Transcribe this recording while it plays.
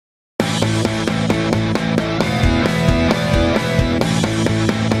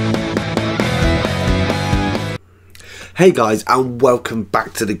Hey guys, and welcome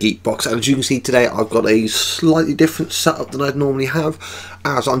back to the Geek Box. And as you can see today, I've got a slightly different setup than I'd normally have,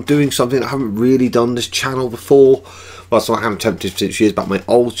 as I'm doing something I haven't really done this channel before. Well, so I haven't attempted since years back my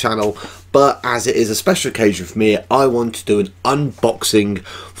old channel, but as it is a special occasion for me, I want to do an unboxing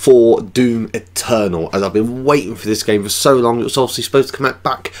for Doom Eternal, as I've been waiting for this game for so long. It was obviously supposed to come out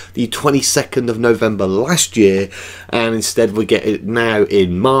back the 22nd of November last year, and instead we get it now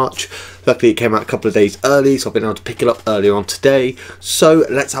in March. Luckily it came out a couple of days early, so I've been able to pick it up earlier on today. So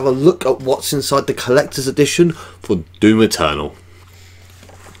let's have a look at what's inside the collector's edition for Doom Eternal.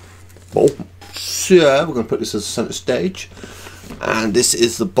 Well, so we're going to put this as a centre stage, and this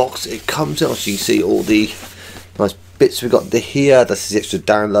is the box it comes in. So you can see all the nice bits we've got here. This is the extra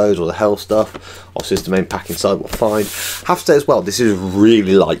downloads, all the hell stuff. Obviously it's the main pack inside, we're fine. Have to say as well, this is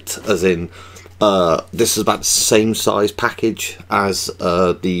really light, as in this is about the same size package as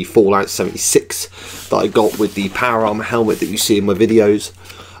the Fallout 76 that I got with the Power Armor helmet that you see in my videos.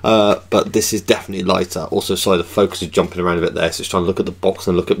 But this is definitely lighter. Also, sorry, the focus is jumping around a bit there, so it's trying to look at the box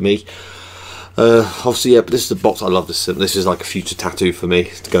and look at me. Obviously, yeah, but this is the box. I love this. This is like a future tattoo for me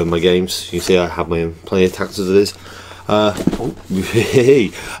to go in my games. You can see I have my own plenty of tattoos of this.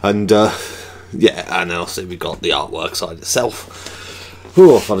 And yeah, and also we got the artwork side itself.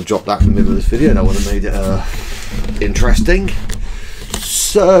 Oh, if I'd have dropped that in the middle of this video, that would have made it interesting.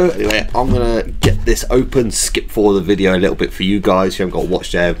 So anyway, I'm gonna get this open, skip forward the video a little bit for you guys who haven't got to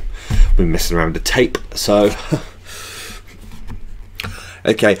watch there. We've been messing around with the tape, so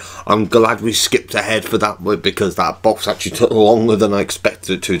okay, I'm glad we skipped ahead for that one, because that box actually took longer than I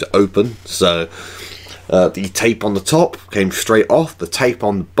expected it to open. So the tape on the top came straight off. The tape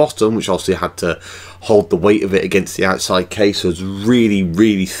on the bottom, which obviously had to hold the weight of it against the outside case, was really,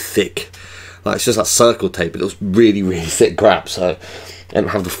 really thick. Like, it's just that circle tape, but it was really, really thick grab, so I didn't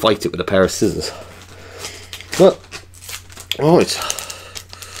have to fight it with a pair of scissors. But, right,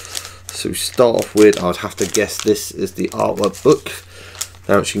 so we start off with, I would have to guess this is the artwork book.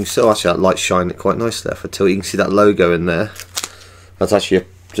 Now, as you can see, actually that light shining it quite nicely there. Until you can see that logo in there. That's actually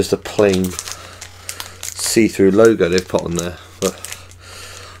just a plain see-through logo they've put on there. But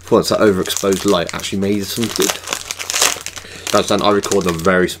once that overexposed light actually made some good. I record in a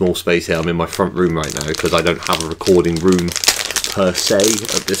very small space here. I'm in my front room right now because I don't have a recording room per se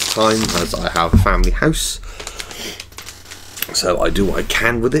at this time, as I have a family house. So I do what I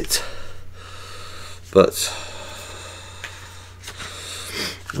can with it. But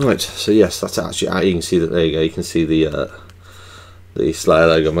right, so yes, that's actually, you can see that, there you go, you can see the Slayer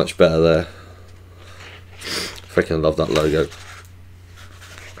logo much better there. Freaking love that logo.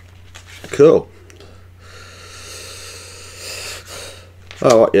 Cool.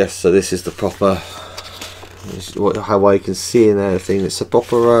 Oh yes, so this is the proper, how I can see in everything. It's a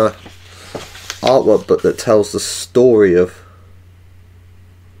proper artwork book that tells the story of.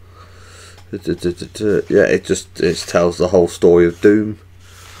 Yeah, it tells the whole story of Doom.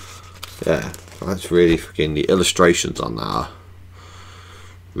 Yeah, that's really freaking, the illustrations on that are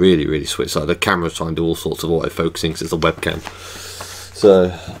really, really sweet. So the camera's trying to do all sorts of auto-focusing because it's a webcam.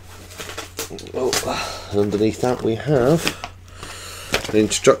 So, underneath that we have the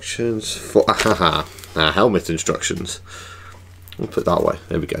instructions for helmet instructions. We'll put it that way.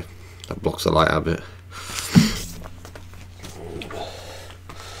 There we go. That blocks the light out a bit.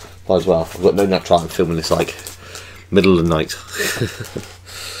 Might as well. I've got no natural light. I'm filming this like middle of the night.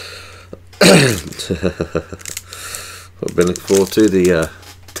 I've been looking forward to the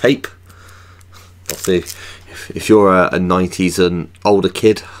tape. Obviously, if you're a 90s and older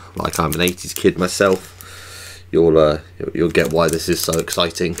kid, like I'm an 80s kid myself, you'll get why this is so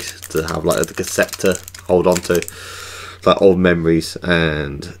exciting to have like the cassette to hold on to, like old memories.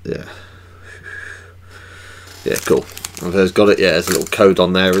 And yeah, cool. And there's got it. Yeah, there's a little code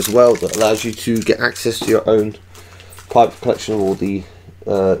on there as well that allows you to get access to your own private collection of all the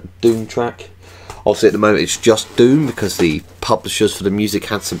Doom track. Obviously at the moment it's just Doom because the publishers for the music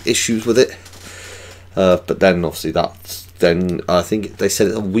had some issues with it, but then obviously then I think they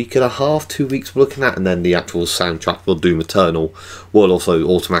said a week and a half, 2 weeks we're looking at, and then the actual soundtrack for Doom Eternal will also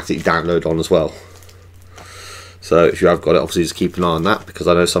automatically download on as well. So if you have got it, obviously just keep an eye on that, because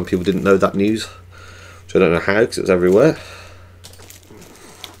I know some people didn't know that news, which I don't know how, because it was everywhere.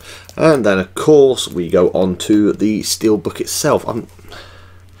 And then of course we go on to the steelbook itself. I'm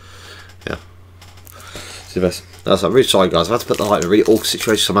really sorry guys, I've had to put the light in a really awkward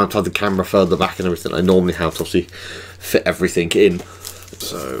situation, so I'm going to have the camera further back and everything I normally have to obviously fit everything in.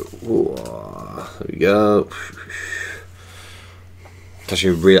 So, there we go.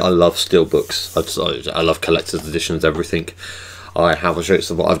 Actually, I love steelbooks. I love collector's editions, everything. I have. I'll show you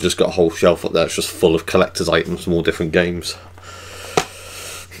some. I've just got a whole shelf up there. It's just full of collector's items from all different games.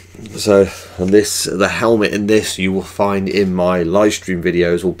 So, and this, the helmet in this, you will find in my live stream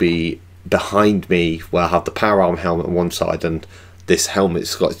videos, will be behind me, where I have the Power Armor helmet on one side, and this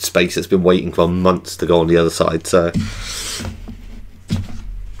helmet's got space. It's been waiting for months to go on the other side. So,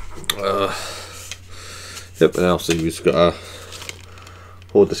 yep. And also you've just got a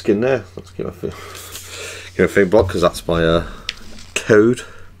hold the skin there. Let's give a thing block because that's my code.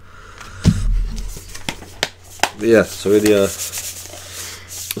 But yeah, so really,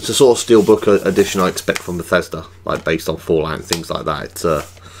 it's a sort of steelbook edition I expect from Bethesda, like based on Fallout and things like that. It's the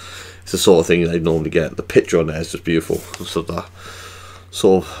sort of thing they normally get. The picture on there is just beautiful. So the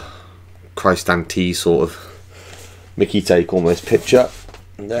sort of Christante sort of Mickey take almost picture.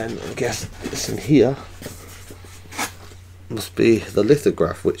 And then I guess this in here must be the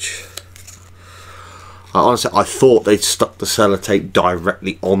lithograph, which honestly I thought they'd stuck the sellotape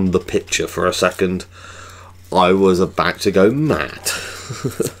directly on the picture for a second. I was about to go mad.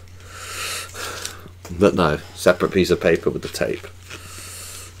 But no, separate piece of paper with the tape.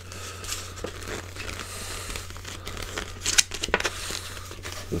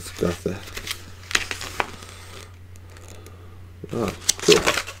 Let's go there. Oh,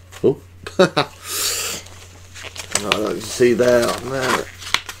 cool. Oh. You see there,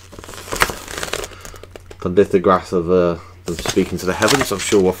 the lithograph of them speaking to the heavens. I'm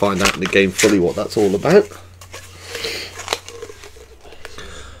sure we'll find out in the game fully what that's all about.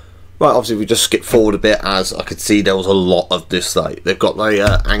 Right, obviously we just skip forward a bit, as I could see there was a lot of this. Like they've got like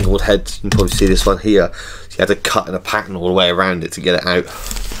angled heads. You can probably see this one here. So you had to cut in a pattern all the way around it to get it out.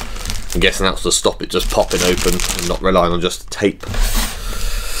 I'm guessing that's to stop it just popping open and not relying on just tape.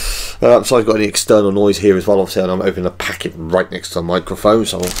 So I've got any external noise here as well, obviously, and I'm opening a packet right next to the microphone,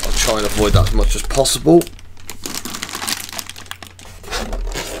 so I'll try and avoid that as much as possible.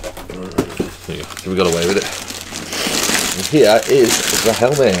 There you go. So we got away with it. And here is the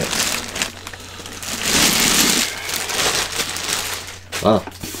helmet. Wow,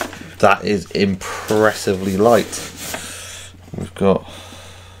 that is impressively light. We've got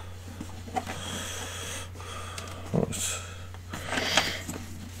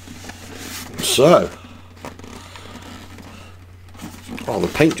so,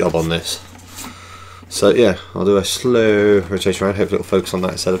 the paint job on this. So yeah, I'll do a slow rotation around. Hopefully it'll focus on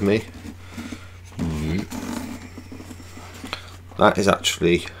that instead of me. That is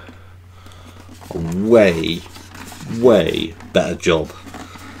actually a way better job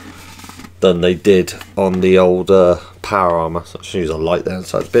than they did on the old Power Armor. So I'll just use a light there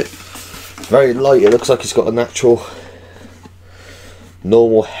inside a bit. It's very light. It looks like it's got a natural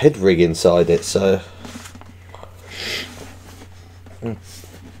normal head rig inside it, so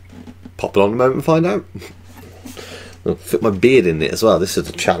pop it on a moment and find out. I'll fit my beard in it as well. This is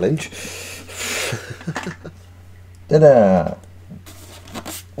a challenge. Ta-da!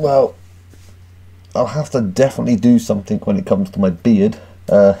 Well, I'll have to definitely do something when it comes to my beard.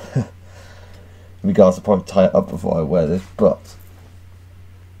 In regards to probably tie it up before I wear this, but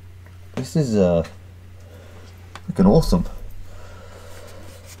this is looking awesome.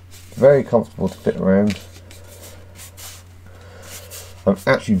 Very comfortable to fit around. I'm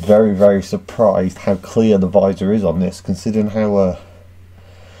actually very surprised how clear the visor is on this, considering how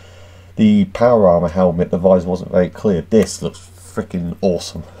the Power Armor helmet, the visor wasn't very clear. This looks freaking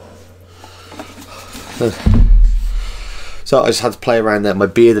awesome. So I just had to play around there, my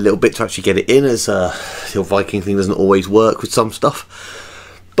beard a little bit to actually get it in, as the Viking thing doesn't always work with some stuff.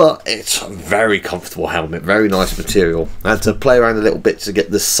 But it's a very comfortable helmet, very nice material. I had to play around a little bit to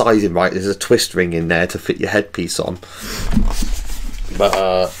get the sizing right. There's a twist ring in there to fit your headpiece on.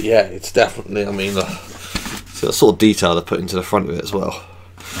 But yeah, it's definitely, I mean, so the sort of detail they put into the front of it as well.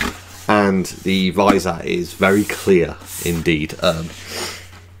 And the visor is very clear indeed. I'm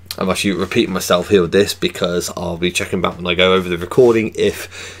actually repeating myself here with this because I'll be checking back when I go over the recording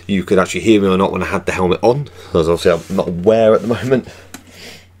if you could actually hear me or not when I had the helmet on, because obviously I'm not aware at the moment.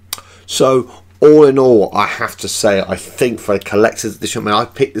 So all in all, I have to say, I think for a collector's edition, I mean, I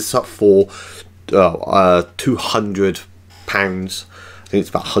picked this up for £200. I think it's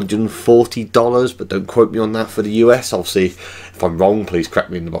about $140, but don't quote me on that for the US. Obviously, if I'm wrong, please correct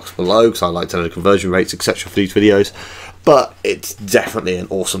me in the box below, because I like to know the conversion rates, etc. for these videos. But it's definitely an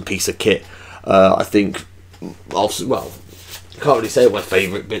awesome piece of kit. I think, obviously, well, I can't really say what my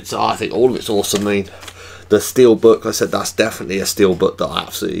favourite bits are. I think all of it's awesome. I mean, the steelbook, like I said, that's definitely a steelbook that I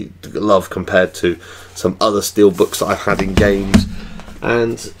absolutely love compared to some other steelbooks that I've had in games.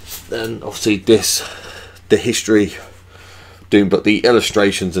 And then obviously this, the history Doom, but the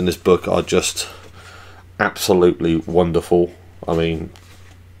illustrations in this book are just absolutely wonderful. I mean,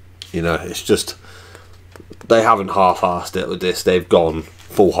 you know, it's just, they haven't half-assed it with this. They've gone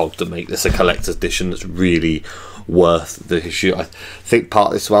full hog to make this a collector's edition that's really worth the issue. I think part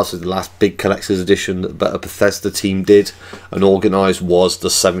of this was the last big collector's edition that a Bethesda team did and organised was the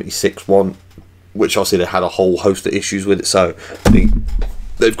 76 one, which obviously they had a whole host of issues with it, so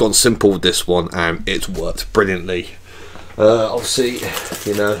they've gone simple with this one and it's worked brilliantly. Obviously,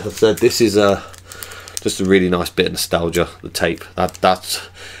 you know, as I said, this is just a really nice bit of nostalgia. The tape, that's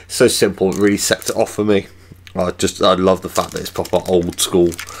so simple, it really sets it off for me. I love the fact that it's proper old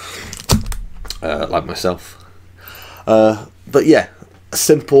school, like myself. But yeah, a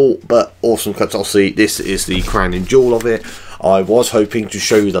simple but awesome cut. Obviously, this is the crowning jewel of it. I was hoping to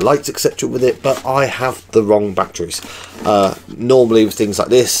show you the lights etc with it, but I have the wrong batteries. Normally with things like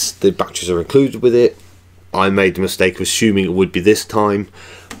this, the batteries are included with it. I made the mistake of assuming it would be this time,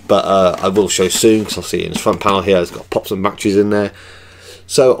 but I will show soon, because I'll see in this front panel here it's got pops and batteries in there.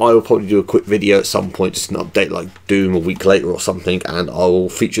 So I will probably do a quick video at some point, just an update like Doom a week later or something, and I will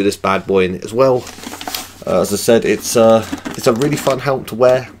feature this bad boy in it as well. As I said, it's a really fun helmet to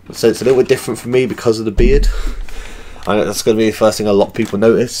wear. So it's a little bit different for me because of the beard. I know that's going to be the first thing a lot of people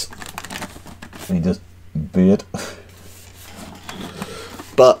notice. He does beard.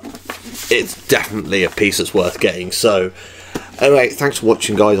 But it's definitely a piece that's worth getting. So anyway, thanks for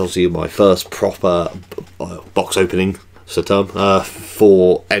watching, guys. Obviously my first proper box opening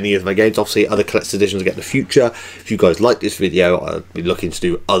for any of my games. Obviously other collector's editions I get in the future. If you guys like this video, I'll be looking to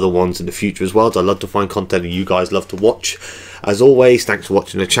do other ones in the future as well. So I love to find content that you guys love to watch. As always, thanks for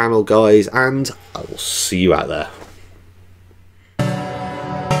watching the channel, guys, and I will see you out there.